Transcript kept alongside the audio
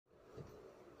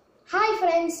Hi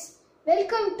friends,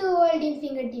 welcome to World in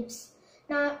Fingertips.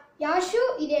 நான் யாஷு,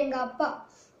 இது எங்க அப்பா.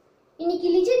 இன்னைக்கு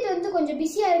லிஜித் கொஞ்சம்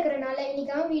பிஸியா இருக்கறனால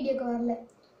இன்னைக்கு அவன் வீடியோக்கு வரல.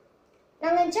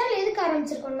 நாங்க இந்த சேனல் எதுக்கு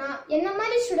ஆரம்பிச்சிருக்கோம்னா என்ன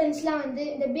மாதிரி ஸ்டூடண்ட்ஸ்லாம்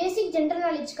இந்த பேசிக் ஜெனரல்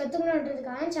நாலேஜ்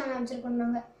கத்துக்கணும்ன்றதுக்காக சேனல் ஆரம்பிச்சிருக்கோம்.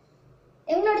 நாங்க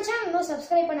எங்களோட சேனல் இன்னும்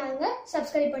சப்ஸ்கிரைப் பண்ணாதவங்க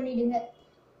சப்ஸ்கிரைப் பண்ணிடுங்க.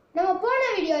 நம்ம போன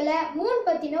வீடியோல மூன்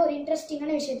பத்தின ஒரு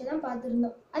இன்ட்ரெஸ்டிங்கான விஷயத்தை தான்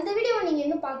பார்த்துருந்தோம். அந்த வீடியோவை நீங்க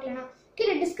இன்னும் பார்க்கலனா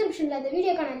கீழே டிஸ்கிரிப்ஷன்ல அந்த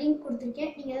வீடியோக்கான லிங்க்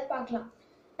கொடுத்துருக்கேன், நீங்க அதை பார்க்கலாம்.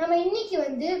 நம்ம இன்னைக்கு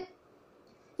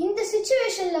இந்த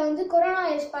சிச்சுவேஷன்ல கொரோனா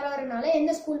வைரஸ் பரவறனால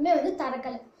எந்த ஸ்கூலுமே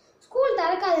திறக்கல. ஸ்கூல்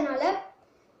திறக்காதனால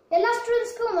எல்லா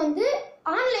ஸ்டூடெண்ட்ஸ்க்கும்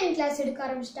ஆன்லைன் கிளாஸ் எடுக்க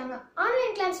ஆரம்பிச்சிட்டாங்க.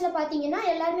 ஆன்லைன் கிளாஸ்ல பாத்தீங்கன்னா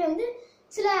எல்லாருமே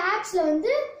சில ஆப்ஸ்ல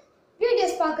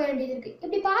வீடியோஸ் பார்க்க வேண்டியது இருக்கு.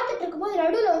 இப்படி பார்த்துட்டு இருக்கும்போது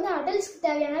நடுவில் அடல்ட்ஸ்க்கு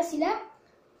தேவையான சில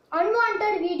அன்வான்ட்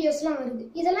வீடியோஸ்லாம் வருது.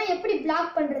 இதெல்லாம் எப்படி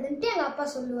பிளாக் பண்றதுன்ட்டு எங்க அப்பா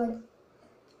சொல்லுவாரு.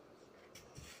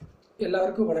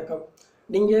 எல்லாருக்கும் வணக்கம்.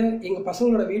 நீங்கள் எங்கள்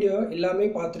பசங்களோட வீடியோ எல்லாமே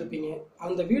பார்த்துருப்பீங்க.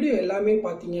 அந்த வீடியோ எல்லாமே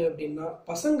பார்த்தீங்க அப்படின்னா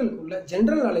பசங்களுக்குள்ள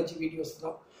ஜென்ரல் நாலேஜ் வீடியோஸ்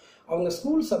தான். அவங்க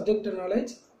school subject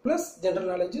knowledge plus general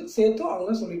knowledge சேர்த்தும்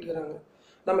அவங்க சொல்லிட்டு இருக்கிறாங்க.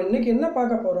 நம்ம இன்னைக்கு என்ன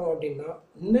பார்க்க போகிறோம் அப்படின்னா,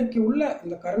 இன்னைக்கு உள்ள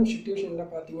இந்த கரண்ட்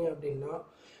சிச்சுவேஷனில் பார்த்தீங்க அப்படின்னா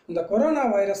இந்த கொரோனா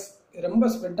வைரஸ் ரொம்ப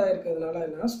ஸ்ப்ரெட் ஆகிருக்கிறதுனால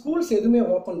என்னன்னா ஸ்கூல்ஸ் எதுவுமே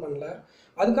ஓப்பன் பண்ணல.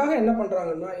 அதுக்காக என்ன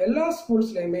பண்ணுறாங்கன்னா எல்லா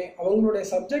ஸ்கூல்ஸ்லையுமே அவங்களுடைய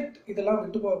சப்ஜெக்ட் இதெல்லாம்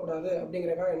விட்டு போகக்கூடாது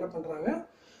அப்படிங்கிறக்காக என்ன பண்ணுறாங்க,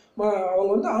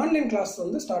 அவங்க ஆன்லைன் கிளாஸ்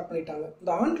ஸ்டார்ட் பண்ணிட்டாங்க.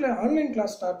 இந்த ஆன்லைன்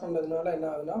கிளாஸ் ஸ்டார்ட் பண்ணதுனால என்ன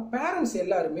ஆகுதுன்னா பேரண்ட்ஸ்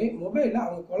எல்லாருமே மொபைலை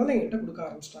அவங்க குழந்தைங்ககிட்ட கொடுக்க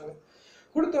ஆரம்பிச்சிட்டாங்க.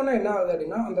 கொடுத்தோன்னே என்ன ஆகுது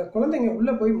அப்படின்னா அந்த குழந்தைங்க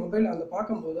உள்ளே போய் மொபைல்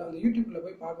பார்க்கும்போது அந்த யூடியூப்ல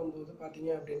போய் பார்க்கும்போது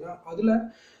பார்த்தீங்க அப்படின்னா அதில்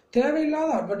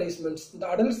தேவையில்லாத அட்வர்டைஸ்மெண்ட்ஸ், இந்த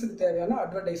அடல்ட்ஸுக்கு தேவையான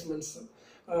அட்வர்டைஸ்மெண்ட்ஸ்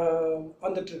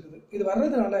வந்துட்டு இருக்குது. இது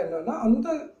வர்றதுனால என்னன்னா அந்த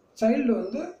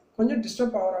சைல்டு கொஞ்சம்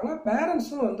டிஸ்டர்ப் ஆகுறாங்க.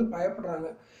 பேரண்ட்ஸும் பயப்படுறாங்க.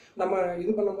 நம்ம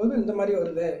இது பண்ணும்போது இந்த மாதிரி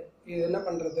வருது, இது என்ன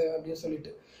பண்ணுறது அப்படின்னு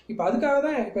சொல்லிட்டு. இப்போ அதுக்காக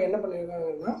தான் இப்போ என்ன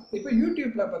பண்ணியிருக்காங்கன்னா இப்போ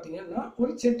யூடியூப்ல பார்த்தீங்கன்னா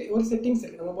ஒரு செட்டிங்ஸ்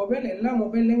இருக்குது. நம்ம எல்லா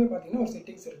மொபைல்லையுமே பார்த்தீங்கன்னா ஒரு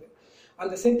செட்டிங்ஸ் இருக்குது.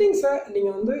 அந்த செட்டிங்ஸை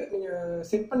நீங்கள்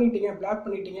செட் பண்ணிட்டீங்க, பிளாக்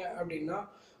பண்ணிட்டீங்க அப்படின்னா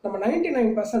நம்ம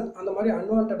 99% அந்த மாதிரி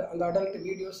அன்வான்ட் அந்த அடல்ட்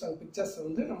வீடியோஸ் அண்ட் பிக்சர்ஸ்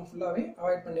நம்ம ஃபுல்லாகவே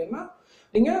அவாய்ட் பண்ணிடலாம்.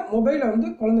 நீங்கள் மொபைலை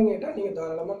குழந்தைங்கிட்ட நீங்கள்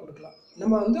தாராளமாக கொடுக்கலாம்.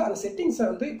 நம்ம அந்த செட்டிங்ஸை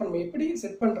இப்போ நம்ம எப்படி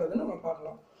செட் பண்ணுறதுன்னு நம்ம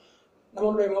பார்க்கலாம்.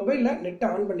 நம்மளுடைய மொபைலில் நெட்டை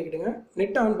ஆன் பண்ணிக்கிடுங்க.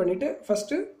 நெட்டை ஆன் பண்ணிவிட்டு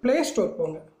ஃபஸ்ட்டு ப்ளே ஸ்டோர்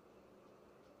போங்க.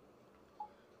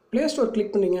 ப்ளே ஸ்டோர்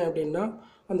கிளிக் பண்ணிங்க அப்படின்னா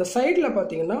அந்த சைடில்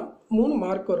பார்த்தீங்கன்னா 3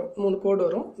 மார்க் வரும், 3 கோடு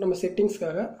வரும் நம்ம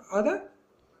செட்டிங்ஸ்க்காக. அதை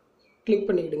கிளிக்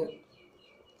பண்ணிக்கிடுங்க.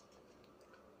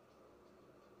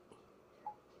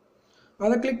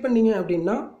 அதை கிளிக் பண்ணிங்க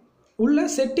அப்படின்னா உள்ள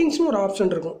செட்டிங்ஸ்னு ஒரு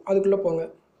ஆப்ஷன் இருக்கும், அதுக்குள்ளே போங்க.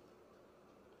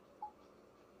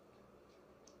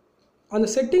 அந்த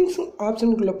செட்டிங்ஸ்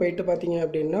ஆப்ஷனுக்குள்ளே போயிட்டு பார்த்தீங்க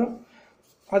அப்படின்னா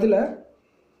அதில்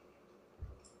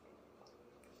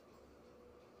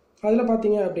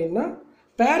பார்த்தீங்க அப்படின்னா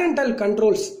பேரண்டல்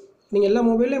கண்ட்ரோல்ஸ், நீங்கள் எல்லா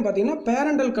மொபைல்லையும் பார்த்தீங்கன்னா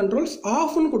பேரண்டல் கண்ட்ரோல்ஸ்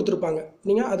ஆஃப்னு கொடுத்துருப்பாங்க.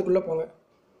 நீங்கள் அதுக்குள்ளே போங்க.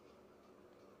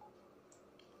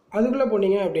 அதுக்குள்ளே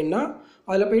போனீங்க அப்படின்னா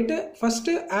அதில் போயிட்டு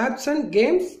ஃபஸ்ட்டு ஆப்ஸ் அண்ட்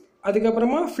கேம்ஸ்,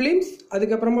 அதுக்கப்புறமா ஃபிலிம்ஸ்,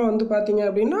 அதுக்கப்புறமா பார்த்தீங்க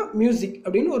அப்படின்னா மியூசிக்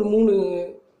அப்படின்னு ஒரு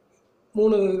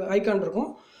மூணு ஐக்கான்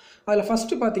இருக்கும். அதில்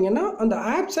ஃபஸ்ட்டு பார்த்தீங்கன்னா அந்த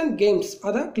ஆப்ஸ் அண்ட் கேம்ஸ்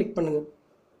அதை கிளிக் பண்ணுங்கள்.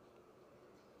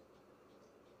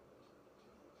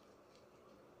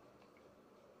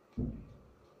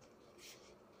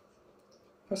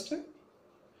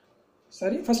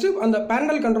 ஃபஸ்ட்டு அந்த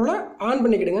பேரண்டல் கண்ட்ரோலை ஆன்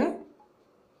பண்ணிக்கிடுங்க.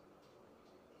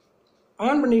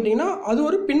 ஆன் பண்ணிக்கிட்டீங்கன்னா அது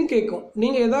ஒரு பின் கேட்கும்.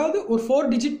 நீங்கள் ஏதாவது ஒரு 4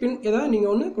 டிஜிட் பின் ஏதாவது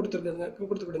நீங்கள் ஒன்று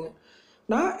கொடுத்துக்கிடுங்க.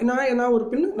 நான் ஒரு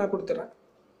பின் நான் கொடுத்துட்றேன்.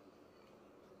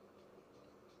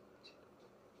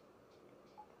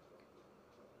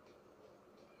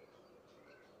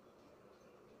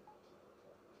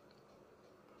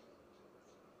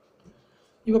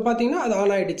 இப்போ பார்த்தீங்கன்னா அது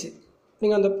ஆன் ஆகிடுச்சு.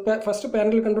 நீங்கள் அந்த ஃபஸ்ட்டு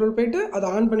பேரண்டல் கண்ட்ரோல் போயிட்டு அதை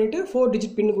ஆன் பண்ணிவிட்டு 4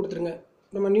 டிஜிட் பின்னு கொடுத்துருங்க.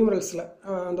 நம்ம நியூமரல்ஸில்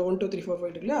அந்த 1 2 3 4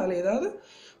 5 இருக்குல்ல, அதில் ஏதாவது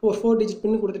ஒரு 4 டிஜிட்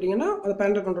பின்னு கொடுத்துட்டிங்கன்னா அந்த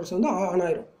பேரண்டல் கண்ட்ரோல்ஸ் ஆன்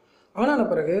ஆயிரும். ஆன் ஆன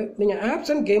பிறகு நீங்கள்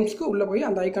ஆப்ஸ் அண்ட் கேம்ஸ்க்கு உள்ளே போய்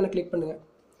அந்த ஐக்கானை கிளிக் பண்ணுங்கள்.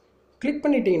 கிளிக்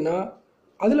பண்ணிட்டீங்கன்னா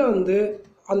அதில்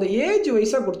அந்த ஏஜ்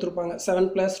வைஸாக கொடுத்துருப்பாங்க.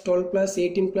 7+, 12+,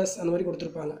 18+ அந்த மாதிரி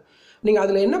கொடுத்துருப்பாங்க. நீங்கள்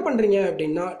அதில் என்ன பண்ணுறீங்க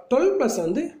அப்படின்னா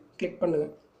 12+ கிளிக்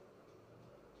பண்ணுங்கள்.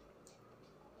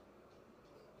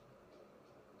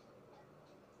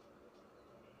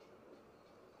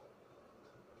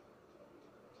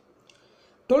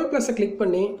 +12 கிளிக்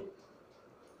பண்ணி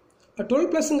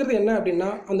 12+ங்கிறது என்ன அப்படின்னா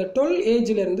அந்த 12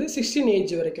 ஏஜ்லேருந்து 16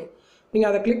 ஏஜ் வரைக்கும் நீங்கள்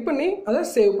அதை கிளிக் பண்ணி அதை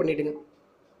சேவ் பண்ணிவிடுங்க.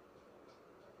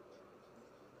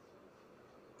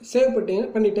 சேவ்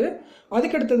பண்ணிவிட்டு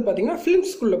அதுக்கடுத்தது பார்த்தீங்கன்னா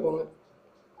ஃபிலிம்ஸ்குள்ளே போங்க.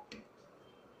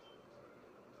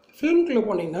 ஃபிலிம்குள்ளே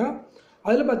போனீங்கன்னா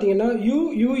அதில் பார்த்தீங்கன்னா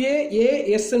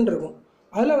UAASன்னு இருக்கும்.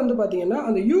 அதில் பார்த்தீங்கன்னா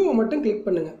அந்த யூவை மட்டும் கிளிக்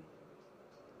பண்ணுங்கள்.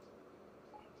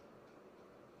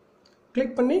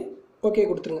 கிளிக் பண்ணி ஓகே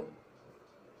கொடுத்துருங்க.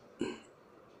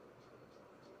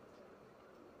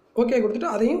 ஓகே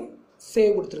கொடுத்துட்டு அதையும்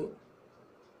சேவ் கொடுத்துருங்க.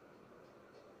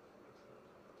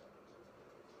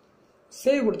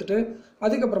 சேவ் கொடுத்துட்டு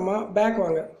அதுக்கப்புறமா பேக்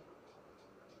வாங்க.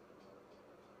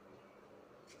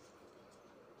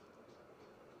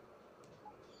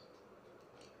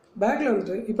 பேக்கில்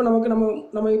வந்துட்டு இப்போ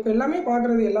நம்ம இப்போ எல்லாமே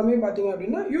பார்க்குறது எல்லாமே பார்த்தீங்க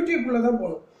அப்படின்னா யூடியூப்பில் தான்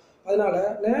போகணும். அதனால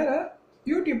நேராக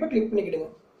யூடியூப்பை கிளிக் பண்ணிக்கிடுங்க.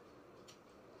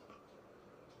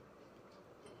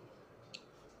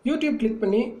 யூடியூப் கிளிக்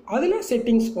பண்ணி அதில்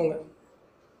செட்டிங்ஸ் போங்க.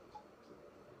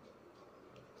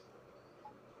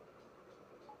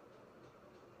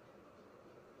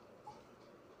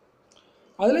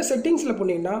 அதில் செட்டிங்ஸில்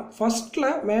போனீங்கன்னா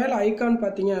ஃபர்ஸ்ட்டில் மேலே ஐக்கான்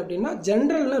பார்த்தீங்க அப்படின்னா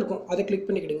ஜென்ரல்னு இருக்கும், அதை கிளிக்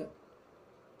பண்ணிக்கிடுங்க.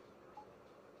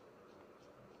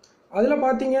 அதில்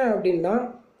பார்த்தீங்க அப்படின்னா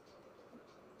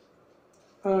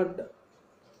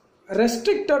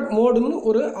ரெஸ்ட்ரிக்டட் மோடுன்னு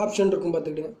ஒரு ஆப்ஷன் இருக்கும்,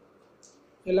 பார்த்துக்கிடுங்க.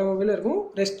 எல்லா மொபைலும் இருக்கும்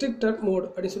ரெஸ்ட்ரிக்டட் மோட்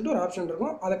அப்படின்னு சொல்லிட்டு ஒரு ஆப்ஷன்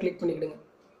இருக்கும், அதை கிளிக் பண்ணிக்கிடுங்க.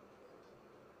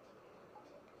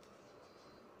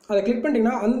 அதை கிளிக்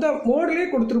பண்ணிட்டீங்கன்னா அந்த மோட்லேயே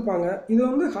கொடுத்துருப்பாங்க. இது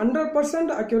வந்து 100%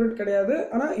 அக்யூரேட் கிடையாது,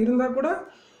 ஆனால் இருந்தால் கூட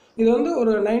இது வந்து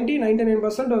ஒரு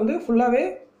 99% வந்து ஃபுல்லாகவே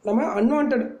நம்ம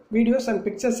அன்வான்ட் வீடியோஸ் அண்ட்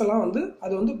பிக்சர்ஸ் எல்லாம் வந்து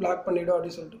அது வந்து பிளாக் பண்ணிவிடும்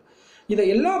அப்படின்னு சொல்லிட்டு. இதை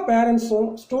எல்லா பேரண்ட்ஸும்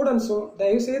ஸ்டூடெண்ட்ஸும்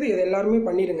தயவுசெய்து இதை எல்லாருமே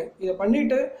பண்ணிடுங்க. இதை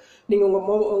பண்ணிவிட்டு நீங்கள்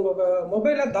உங்கள்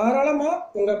மொபைலில் தாராளமாக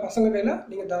உங்கள் பசங்க கையில்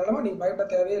நீங்கள் தாராளமாக நீங்கள் பயப்பட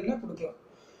தேவையே இல்லை, கொடுக்கலாம்.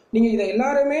 நீங்கள் இதை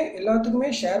எல்லாத்துக்குமே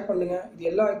ஷேர் பண்ணுங்கள். இது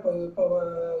இப்போ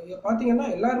பார்த்தீங்கன்னா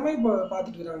எல்லாருமே இப்போ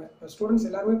பார்த்துட்டு இருக்காங்க, இப்போ ஸ்டூடெண்ட்ஸ்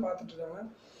எல்லாருமே பார்த்துட்டு இருக்காங்க.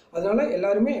 அதனால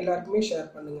எல்லாருக்குமே ஷேர்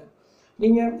பண்ணுங்கள்.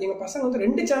 நீங்கள் எங்கள் பசங்க வந்து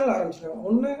 2 சேனல் ஆரம்பிச்சிருக்காங்க.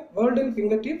 ஒன்று world in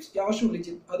finger tips Yash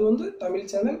லிஜித், அது வந்து தமிழ்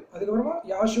சேனல். அதுக்கப்புறமா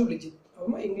யாஷு லிஜித்,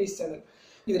 அப்புறமா இங்கிலீஷ் சேனல்.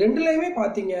 இது 2லையுமே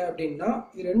பார்த்தீங்க அப்படின்னா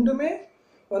இது 2மே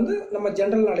வந்து நம்ம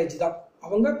ஜென்ரல் நாலேஜ் தான்.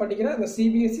 அவங்க படிக்கிற இந்த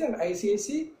CBSE and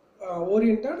ICICI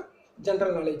oriented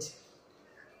general knowledge.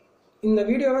 இந்த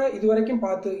வீடியோவை இது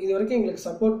வரைக்கும் எங்களுக்கு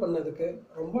சப்போர்ட் பண்ணதுக்கு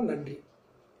ரொம்ப நன்றி.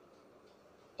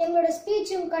 எங்களோட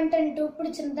ஸ்பீச்சும் கண்டென்ட்டும்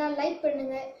பிடிச்சிருந்தா லைக்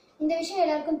பண்ணுங்க. இந்த விஷயம்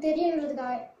எல்லாருக்கும்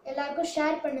தெரியணுன்றதுக்காக எல்லாருக்கும்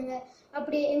ஷேர் பண்ணுங்க.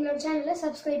 அப்படியே எங்களோட சேனலை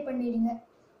சப்ஸ்கிரைப் பண்ணிடுங்க.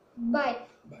 பாய்.